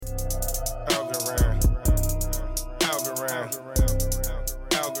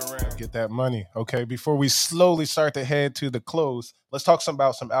Get that money. Okay. Before we slowly start to head to the close, let's talk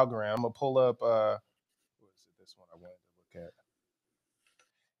about some Algorand. I'm gonna pull up what is it? This one I wanted to look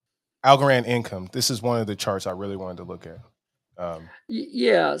at. Algorand income. This is one of the charts I really wanted to look at.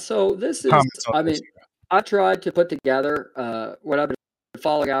 Yeah. So this is, Comments on I this. mean, I tried to put together what I've been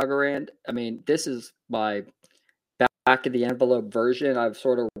following Algorand. I mean, this is my back of the envelope version. I've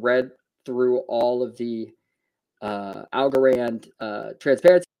sort of read through all of the Algorand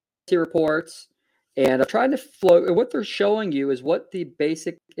transparency reports, and I'm trying to flow. And what they're showing you is what the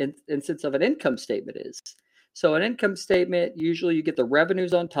basic instance of an income statement is. So an income statement, usually you get the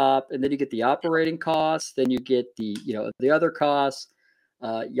revenues on top, and then you get the operating costs, then you get the other costs.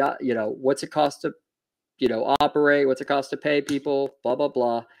 What's it cost to operate? What's it cost to pay people? Blah blah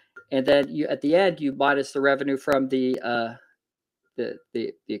blah, and then you at the end you minus the revenue from the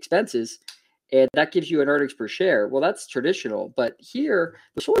expenses, and that gives you an earnings per share. Well, that's traditional, but here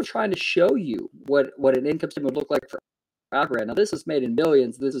we're sort of trying to show you what an income statement would look like for Algorand. Now, this is made in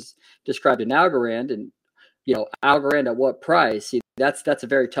millions. This is described in Algorand, and Algorand at what price? See, that's a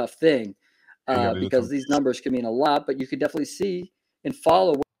very tough thing because these numbers can mean a lot, but you can definitely see and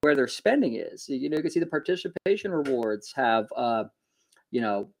follow where their spending is. You can see the participation rewards have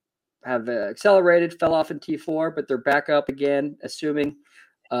accelerated, fell off in T4, but they're back up again, assuming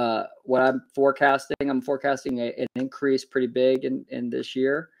what I'm forecasting. I'm forecasting an increase pretty big in this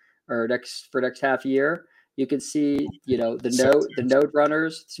year or next half year. You can see, the node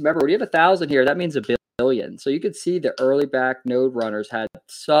runners. So remember, when you have 1,000 here, that means $1 billion. So you can see the early back node runners had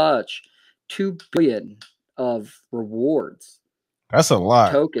such $2 billion of rewards. That's a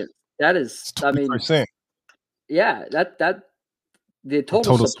lot. Tokens. That is, I mean, yeah, that the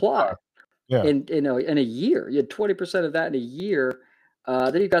total supply. Yeah. In a year, you had 20% of that in a year.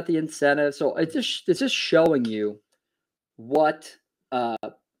 Then you got the incentive. So it's just showing you what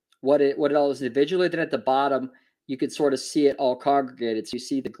it all is individually. Then at the bottom, you could sort of see it all congregated. So you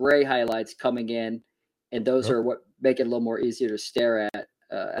see the gray highlights coming in, and those are what make it a little more easier to stare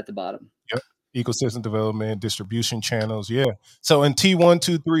at the bottom. Yep. Ecosystem development, distribution channels. Yeah. So in T1,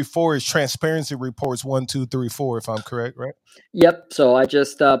 2, 3, 4 is transparency reports 1, 2, 3, 4, if I'm correct, right? Yep. So I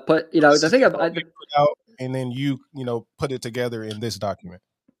just put, the thing I put out, and then you put it together in this document.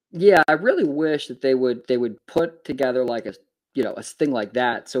 Yeah, I really wish that they would put together like a thing like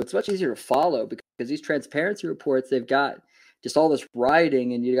that. So it's much easier to follow because these transparency reports, they've got just all this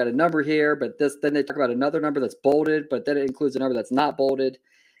writing, and you got a number here, but then they talk about another number that's bolded, but then it includes a number that's not bolded.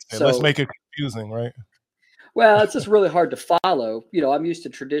 So let's make it confusing, right? Well, it's just really hard to follow. I'm used to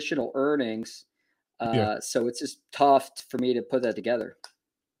traditional earnings, so it's just tough for me to put that together.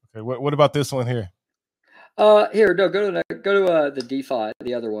 Okay, what about this one here? Here, no, go to the DeFi,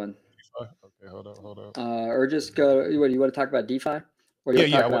 the other one. Okay, hold on. Or just go. What, you want to talk about DeFi? What do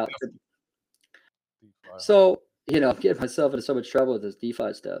you want to talk about? DeFi. So I'm getting myself into so much trouble with this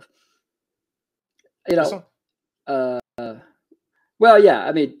DeFi stuff. Well, yeah,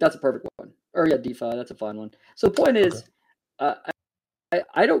 I mean that's a perfect one. Or yeah, DeFi, that's a fun one. So the point is,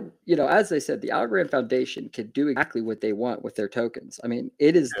 I don't, as they said, the Algorand Foundation can do exactly what they want with their tokens. I mean,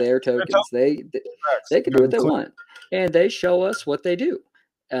 it is their tokens. They can do what they want, and they show us what they do,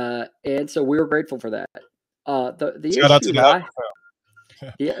 and so we're grateful for that. The issue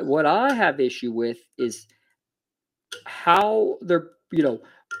what I have issue with is how they're,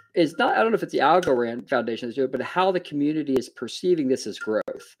 it's not. I don't know if it's the Algorand Foundation that's doing it, but how the community is perceiving this as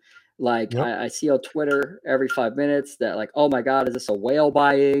growth. Like I see on Twitter every 5 minutes that like, oh my God, is this a whale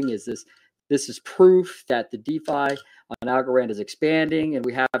buying? Is this is proof that the DeFi on Algorand is expanding and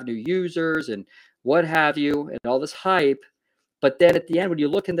we have new users and what have you and all this hype. But then at the end, when you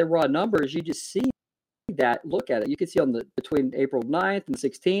look in the raw numbers, you just see that, look at it. You can see on between April 9th and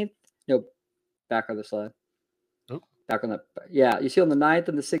 16th, back on the slide. Back on the, you see on the 9th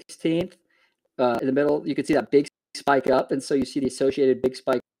and the 16th, in the middle, you can see that big spike up. And so you see the associated big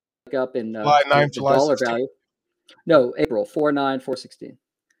spike up in the dollar value. No, April 4/9, 4/16.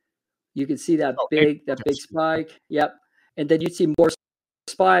 You can see that big spike. Yep. And then you'd see more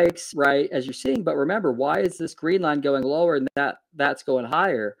spikes, right, as you're seeing. But remember, why is this green line going lower and that's going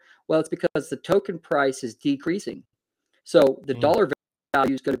higher? Well, it's because the token price is decreasing. So the dollar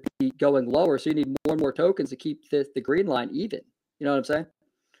value is going to be going lower. So you need more and more tokens to keep the green line even. You know what I'm saying?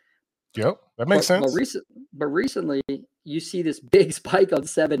 Yep, that makes sense. But recently, you see this big spike on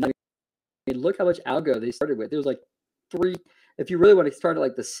 7. I mean, look how much algo they started with. It was like 3. If you really want to start at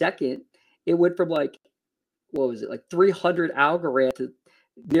like the second, it went from like, what was it, like 300 Algorand to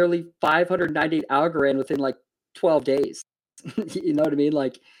nearly 598 Algorand within like 12 days. You know what I mean?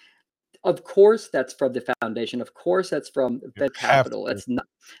 Like, Of course, that's from the foundation. Of course, that's from You venture have capital. to. That's not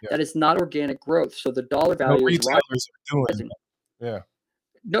Yeah. that is not organic growth. So the dollar No value is retailers are doing rising. that. Yeah.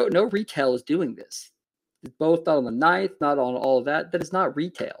 No retail is doing this. Both not on the ninth, not on all of that. That is not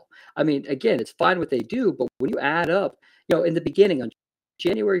retail. I mean, again, it's fine what they do, but when you add up, in the beginning on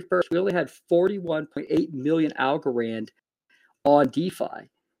January 1st, we only had 41.8 million Algorand on DeFi.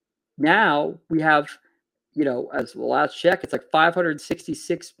 Now we have, as the last check, it's like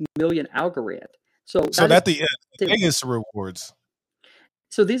 566 million Algorand. So that the biggest rewards.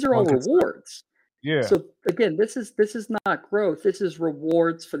 So these are all rewards. Yeah. So again, this is not growth. This is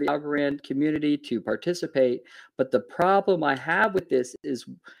rewards for the Algorand community to participate. But the problem I have with this is,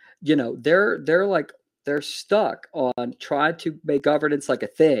 they're stuck on trying to make governance like a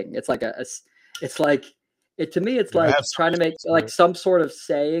thing. It's like to me, it's like trying to make like some sort of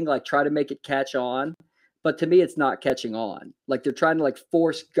saying, like try to make it catch on. But to me, it's not catching on. Like they're trying to like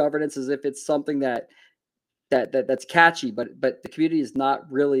force governance as if it's something that's catchy, but the community is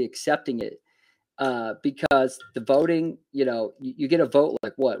not really accepting it. Because the voting, you get a vote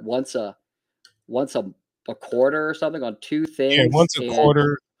like what once a quarter or something on two things. Yeah, once a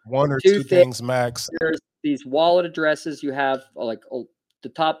quarter, one or two things max. There's these wallet addresses. You have like the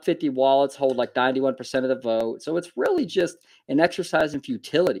top 50 wallets hold like 91% of the vote. So it's really just an exercise in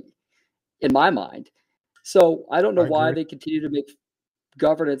futility, in my mind. So I don't know why they continue to make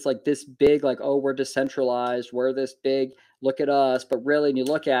governance like this big, like, oh, we're decentralized, we're this big, look at us. But really, when you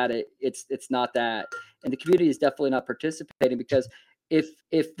look at it, it's not that. And the community is definitely not participating, because if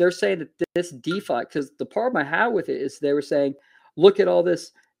they're saying that this DeFi, because the problem I have with it is they were saying, look at all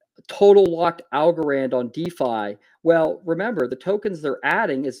this total locked Algorand on DeFi. Well, remember, the tokens they're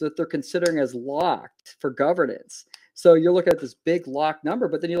adding is that they're considering as locked for governance. So you're looking at this big locked number,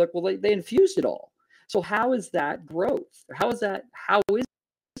 but then you're like, well, they infused it all. So how is that growth? How is that?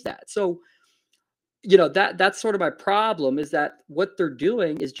 So, that's sort of my problem, is that what they're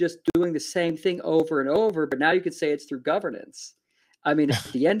doing is just doing the same thing over and over, but now you could say it's through governance. I mean, at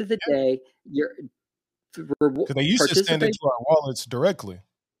the end of the day, because they used to send it to our wallets directly.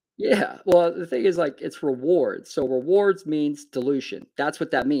 Yeah. Well, the thing is, like, it's rewards. So rewards means dilution. That's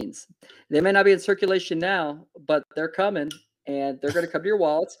what that means. They may not be in circulation now, but they're coming, and they're going to come to your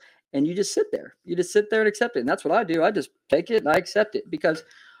wallets, and you just sit there. You just sit there and accept it. And that's what I do. I just take it and I accept it, because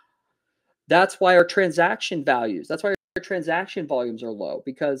that's why our transaction volumes are low,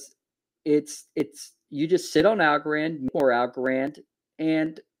 because it's you just sit on Algorand, more Algorand,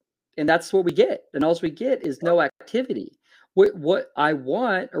 and that's what we get. And all we get is no activity. What I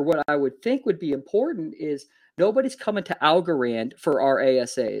want, or what I would think would be important, is nobody's coming to Algorand for our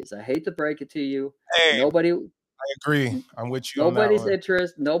ASAs. I hate to break it to you. Hey, I agree. I'm with you. Nobody's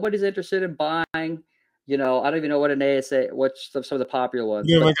interested in buying. I don't even know what an ASA. What's some of the popular ones?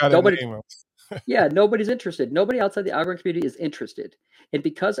 Yeah, nobody's interested. Nobody outside the Algorand community is interested. And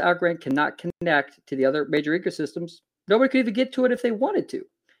because Algorand cannot connect to the other major ecosystems, nobody could even get to it if they wanted to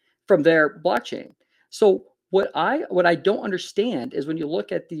from their blockchain. So what I don't understand is when you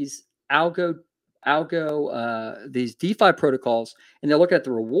look at these these DeFi protocols, and they look at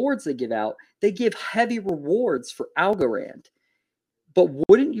the rewards they give out, they give heavy rewards for Algorand. But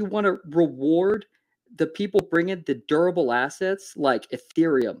wouldn't you want to reward the people bringing the durable assets like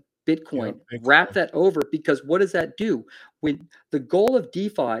Ethereum, Bitcoin, wrap that over? Because what does that do? When the goal of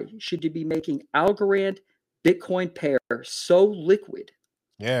DeFi should be making Algorand Bitcoin pair so liquid.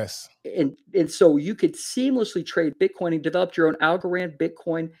 Yes. And so you could seamlessly trade Bitcoin and develop your own Algorand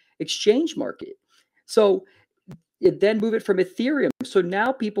Bitcoin exchange market. So then move it from Ethereum. So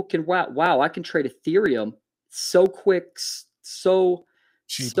now people can, wow, I can trade Ethereum so quick, so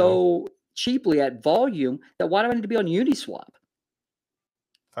cheaply at volume, that why do I need to be on Uniswap?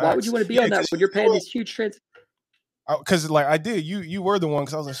 Why would you want to be on that when you're paying these huge trades? Because you were the one,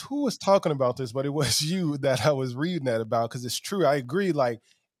 because I was like, who was talking about this? But it was you that I was reading that about, because it's true. I agree. Like,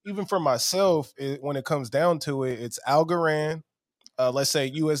 even for myself, when it comes down to it, it's Algorand, let's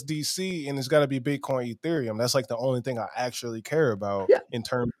say USDC, and it's got to be Bitcoin, Ethereum. That's like the only thing I actually care about in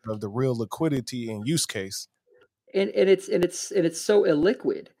terms of the real liquidity and use case. And it's so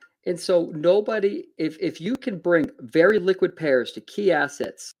illiquid. And so nobody, if you can bring very liquid pairs to key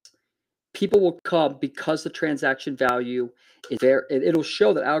assets, people will come, because the transaction value is there. It'll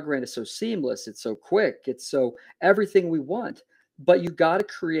show that Algorand is so seamless, it's so quick, it's so everything we want. But you got to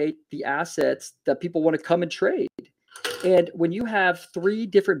create the assets that people want to come and trade. And when you have 3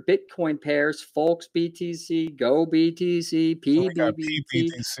 different Bitcoin pairs, Folks BTC, Go BTC, PBBT,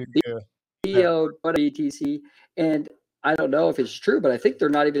 BTC, and I don't know if it's true, but I think they're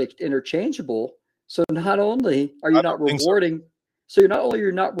not even interchangeable. So not only are you not rewarding, So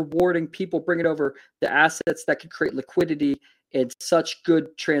you're not rewarding people bringing over the assets that could create liquidity and such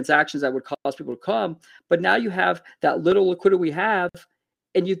good transactions that would cause people to come, but now you have that little liquidity we have,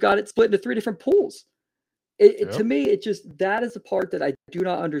 and you've got it split into 3 different pools. To me, it just, that is the part that I do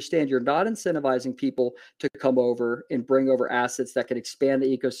not understand. You're not incentivizing people to come over and bring over assets that can expand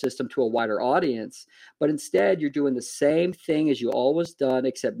the ecosystem to a wider audience, but instead you're doing the same thing as you always done,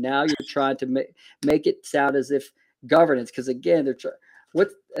 except now you're trying to make it sound as if governance, because again,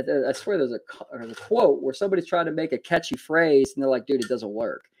 I swear there's a quote where somebody's trying to make a catchy phrase and they're like, dude, it doesn't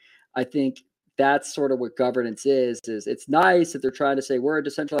work. I think that's sort of what governance is it's nice that they're trying to say we're a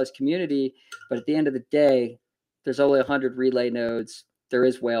decentralized community, but at the end of the day, there's only 100 relay nodes. There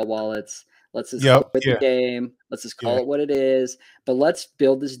is whale wallets. Let's just quit the game. Let's just call it what it is. But let's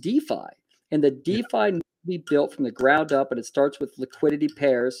build this DeFi. And the DeFi needs to be built from the ground up, and it starts with liquidity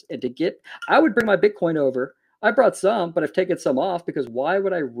pairs. And I would bring my Bitcoin over. I brought some, but I've taken some off, because why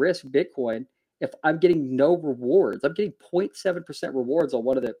would I risk Bitcoin if I'm getting no rewards? I'm getting 0.7% rewards on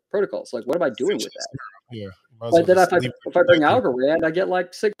one of the protocols. Like, what am I doing with that? Yeah. But then if I bring Algorand, I get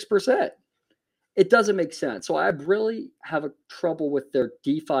like 6%. It doesn't make sense. So I really have a trouble with their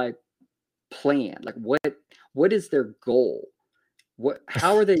DeFi plan. Like, what is their goal?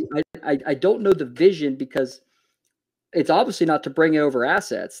 How are they? I don't know the vision, because it's obviously not to bring over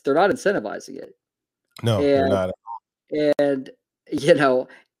assets. They're not incentivizing it. No, they're not. And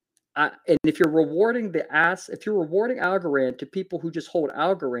and if you're rewarding if you're rewarding Algorand to people who just hold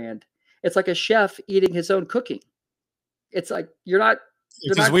Algorand, it's like a chef eating his own cooking. It's like you're not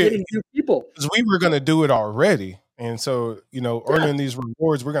getting new people. Because we were going to do it already, and so earning these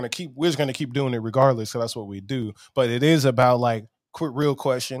rewards, we're going to keep doing it regardless. So that's what we do. But it is about, like, real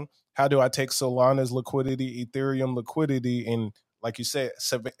question: how do I take Solana's liquidity, Ethereum liquidity, and, like you said,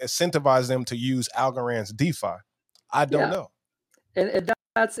 incentivize them to use Algorand's DeFi? I don't know. And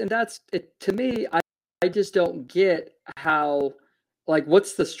that's it to me. I just don't get how, like,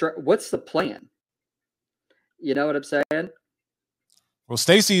 what's the plan? You know what I'm saying? Well,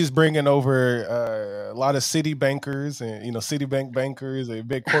 Stacy is bringing over a lot of city bankers and Citibank bankers and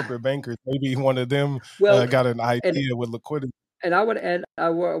big corporate bankers. Maybe one of them got an idea with liquidity. And I want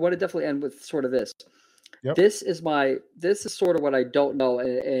to definitely end with sort of this. Yep. This is sort of what I don't know,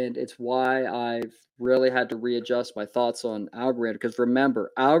 and it's why I've really had to readjust my thoughts on Algorand. Because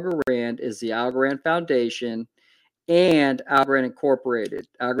remember, Algorand is the Algorand Foundation and Algorand Incorporated.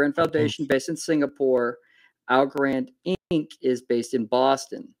 Algorand Foundation based in Singapore. Algorand Inc. is based in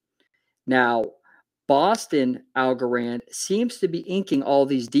Boston. Now, Boston Algorand seems to be inking all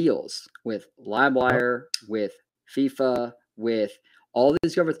these deals with LimeWire, with FIFA, with all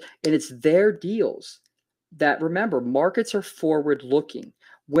these governments, and it's their deals. That, remember, markets are forward-looking.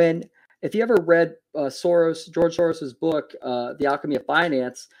 If you ever read George Soros's book, The Alchemy of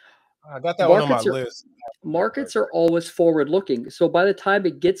Finance, I got that one on my list. Markets are always forward-looking. So by the time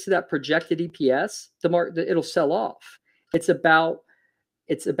it gets to that projected EPS, it'll sell off. It's about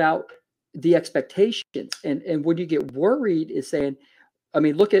the expectations, and when you get worried, is saying, I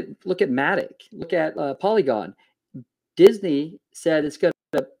mean, look at Matic, look at Polygon. Disney said it's going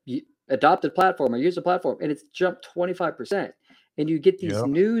to adopt a platform or use a platform, and it's jumped 25%. And you get these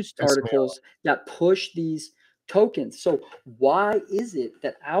news articles that push these tokens. So why is it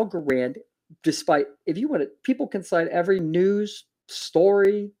that Algorand, despite, people can cite every news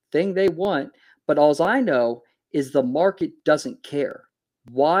story thing they want, but all I know is the market doesn't care.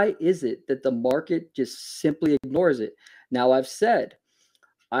 Why is it that the market just simply ignores it? Now, I've said,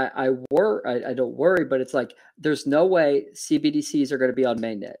 I don't worry, but it's like, there's no way CBDCs are going to be on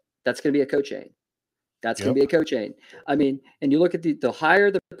mainnet. That's going to be a co-chain. That's going to be a co-chain. I mean, and you look at the higher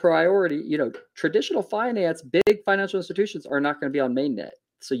the priority, traditional finance, big financial institutions are not going to be on mainnet.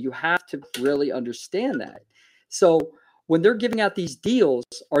 So you have to really understand that. So when they're giving out these deals,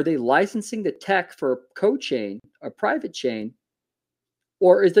 are they licensing the tech for a co-chain, a private chain,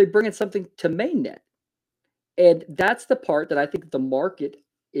 or is they bringing something to mainnet? And that's the part that I think the market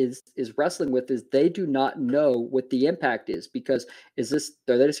is wrestling with, is they do not know what the impact is, because are they just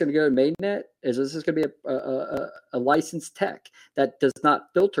going to go to mainnet? Is this just going to be a licensed tech that does not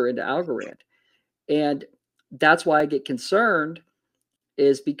filter into Algorand? And that's why I get concerned,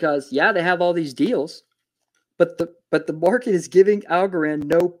 is because they have all these deals, but the market is giving Algorand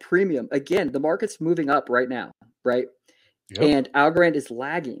no premium. Again, the market's moving up right now, right? Yep. And Algorand is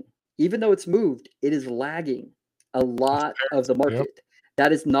lagging. Even though it's moved, it is lagging a lot of the market. Yep.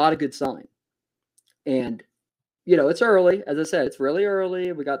 That is not a good sign. And, it's early. As I said, it's really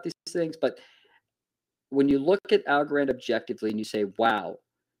early. We got these things. But when you look at Algorand objectively and you say, wow,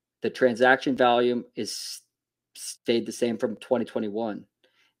 the transaction volume is stayed the same from 2021.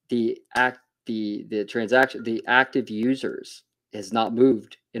 The transaction, the active users has not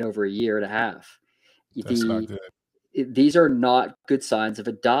moved in over a year and a half. That's not good. These are not good signs of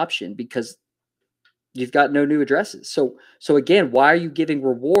adoption because you've got no new addresses. So again, why are you giving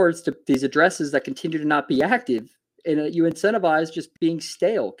rewards to these addresses that continue to not be active? And you incentivize just being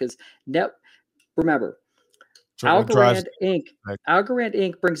stale because remember, So Algorand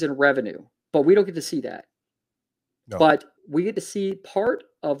Inc. brings in revenue, but we don't get to see that. No. But we get to see part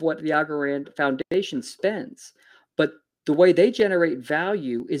of what the Algorand Foundation spends. But the way they generate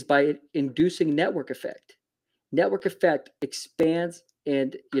value is by inducing network effect. Network effect expands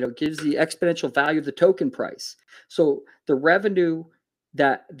and gives the exponential value of the token price. So the revenue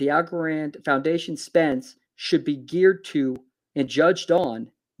that the Algorand Foundation spends should be geared to and judged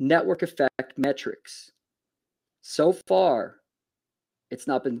on network effect metrics. So far, it's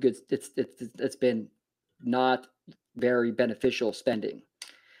not been good. It's been not very beneficial spending.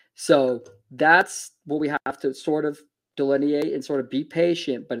 So that's what we have to sort of delineate and sort of be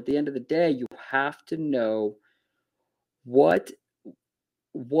patient. But at the end of the day, you have to know what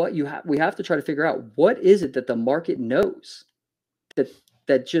you have. We have to try to figure out what is it that the market knows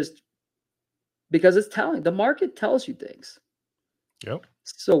that just because the market tells you things. Yep.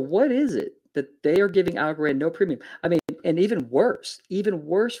 So what is it that they are giving Algorand no premium? I mean, and even worse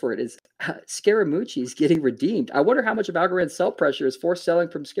for it is Scaramucci is getting redeemed. I wonder how much of Algorand's sell pressure is forced selling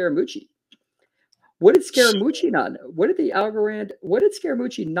from Scaramucci. What did Scaramucci not know? What did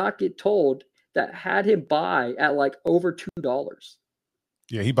Scaramucci not get told that had him buy at like over $2?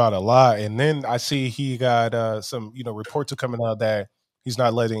 Yeah, he bought a lot. And then I see he got some, reports are coming out that he's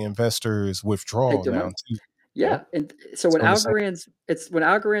not letting investors withdraw now too. Yeah. And so when Algorand's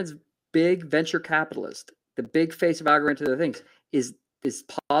big venture capitalist, the big face of Algorand to the things is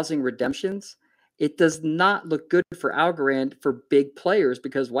pausing redemptions, it does not look good for Algorand for big players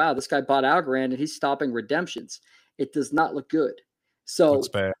because, wow, this guy bought Algorand and he's stopping redemptions. It does not look good. So looks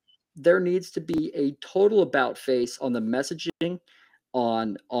bad. There needs to be a total about face on the messaging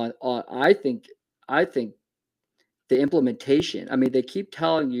on I think the implementation. I mean, they keep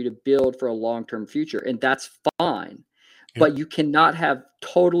telling you to build for a long-term future, and that's fine. Yep. But you cannot have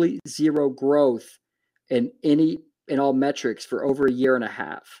totally zero growth in all metrics for over a year and a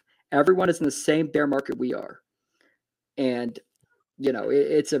half. Everyone is in the same bear market we are. And, you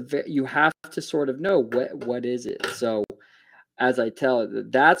have to sort of know what is it. So as I tell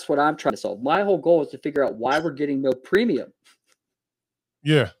it, that's what I'm trying to solve. My whole goal is to figure out why we're getting no premium.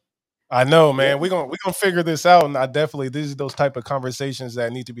 Yeah. I know, man. We're gonna figure this out, and these are those type of conversations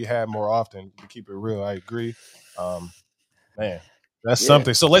that need to be had more often. To keep it real, I agree. Man, that's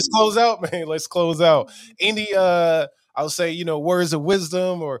something. So let's close out, man. Let's close out. Any, I'll say, words of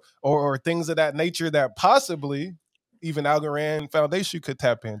wisdom or things of that nature that possibly even Algorand Foundation could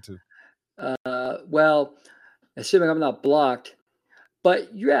tap into. Well, assuming I'm not blocked.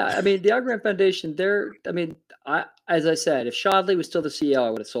 But yeah, I mean, the Algorand Foundation, as I said, if Shadley was still the CEO, I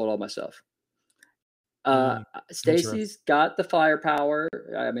would have sold all myself. Stacy's got the firepower.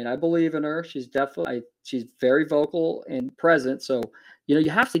 I mean, I believe in her. She's very vocal and present. So, you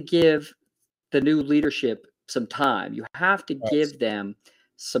have to give the new leadership some time. You have to give them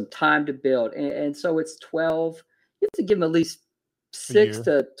some time to build. And so it's 12. You have to give them at least 6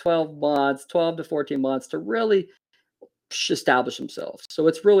 to 12 months, 12 to 14 months to really establish themselves. So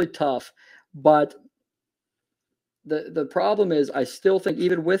it's really tough. But the problem is, I still think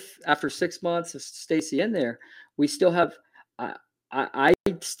even after 6 months of Stacy in there, we still have. I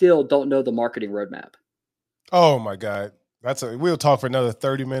still don't know the marketing roadmap. Oh my God, we'll talk for another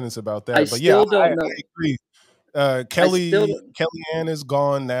 30 minutes about that. I agree. Kellyanne is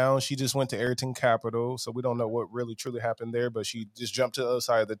gone now. She just went to Ayrton Capital, so we don't know what really truly happened there. But she just jumped to the other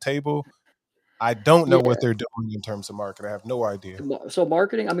side of the table. I don't know what they're doing in terms of marketing. I have no idea. So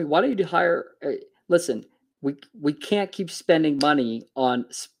marketing, I mean, why don't you hire? Listen, we can't keep spending money on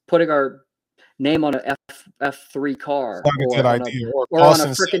putting our name on a F3 car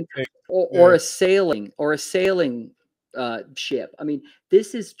or a sailing ship. I mean,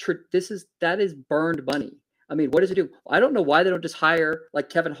 that is burned money. I mean, what does it do? I don't know why they don't just hire like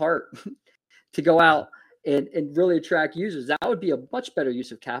Kevin Hart to go out and really attract users. That would be a much better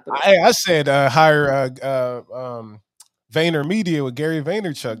use of capital. I said hire Vayner Media with Gary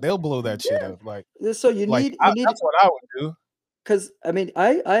Vaynerchuk. They'll blow that shit up. Like, so that's what I would do. Because I mean,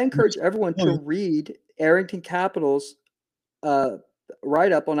 I encourage everyone to read Arrington Capital's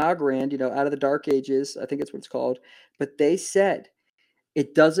write up on Algorand. Out of the dark ages, I think that's what it's called. But they said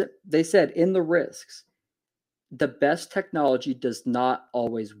They said in the risks, the best technology does not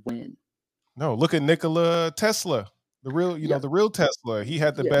always win. No, look at Nikola Tesla, the real, Yeah, the real Tesla. He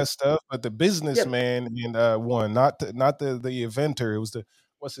had the yeah, best stuff, but the yeah, businessman and won, not the inventor. It was the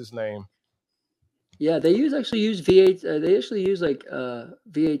what's his name? yeah. They actually use V8. They actually use like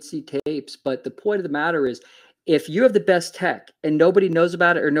VHC tapes. But the point of the matter is, if you have the best tech and nobody knows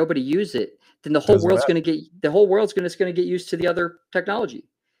about it or nobody use it, then Doesn't matter. the whole world's going to get used to the other technology.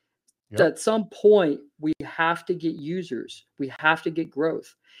 Yep. At some point, we have to get users. We have to get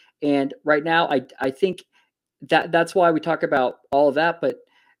growth. And right now, I think that's why we talk about all of that. But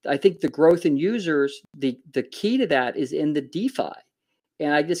I think the growth in users, the key to that is in the DeFi.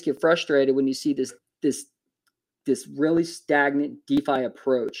 And I just get frustrated when you see this really stagnant DeFi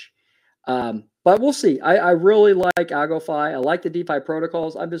approach. But we'll see. I really like AlgoFi. I like the DeFi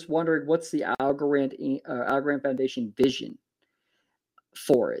protocols. I'm just wondering what's the Algorand Foundation vision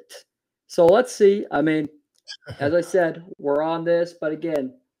for it. So let's see. I mean, as I said, we're on this, but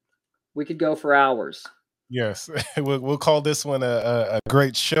again, we could go for hours. Yes, we'll call this one a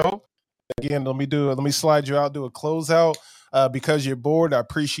great show. Again, let me slide you out, do a closeout. Because you're bored, I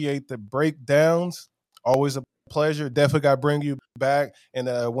appreciate the breakdowns. Always a pleasure. Definitely got to bring you back, and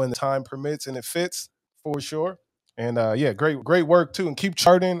when the time permits and it fits, for sure. And yeah, great work too. And keep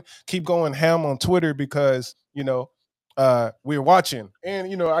charting, keep going ham on Twitter because we're watching.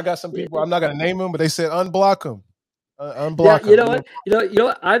 And I got some people. I'm not gonna name them, but they said unblock them, unblock Yeah, you them. know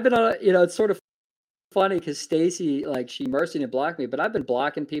what? I've been on. It's sort of funny because Stacy, like, she mercy and blocked me, but I've been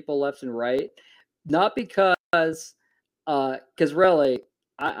blocking people left and right, not because really,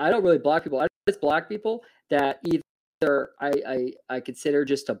 I don't really block people. I just block people that either I consider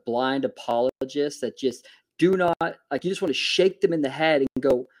just a blind apologist that just do not, like, you just want to shake them in the head and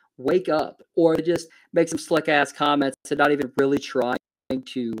go wake up, or just make some slick ass comments and not even really trying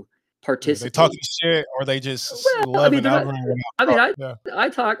to participate. They talking shit, or they just love an algorithm. I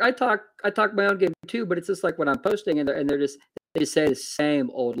talk my own game too, but it's just like when I'm posting and they just say the same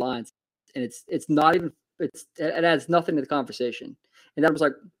old lines, and it's not even, it adds nothing to the conversation. And that was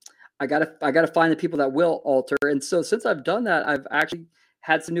like, I gotta find the people that will alter. And so since I've done that, I've actually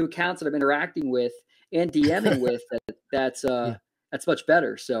had some new accounts that I'm interacting with and DMing with that's much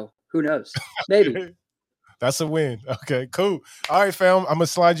better. So who knows? Maybe. That's a win. Okay, cool. All right, fam. I'm gonna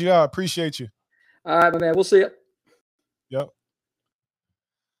slide you out. Appreciate you. All right, my man. We'll see you. Yep.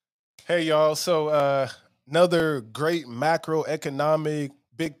 Hey, y'all. So another great macroeconomic,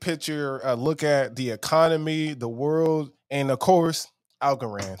 big picture look at the economy, the world, and of course,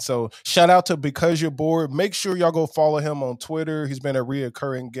 Algorand. So shout out to Because You're Bored. Make sure y'all go follow him on Twitter. He's been a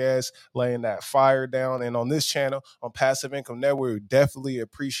reoccurring guest, laying that fire down. And on this channel, on Passive Income Network, we definitely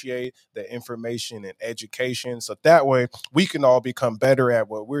appreciate the information and education. So that way we can all become better at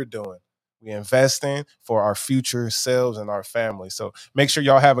what we're doing. We invest in for our future selves and our family. So make sure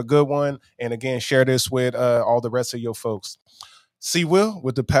y'all have a good one. And again, share this with all the rest of your folks. See Will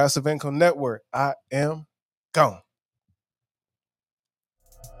with the Passive Income Network. I am gone.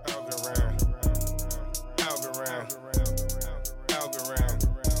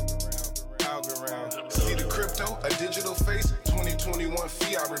 See the crypto, a digital face, 2021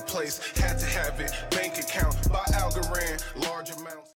 fiat replace. Had to have it, bank account by Algorand, large amounts.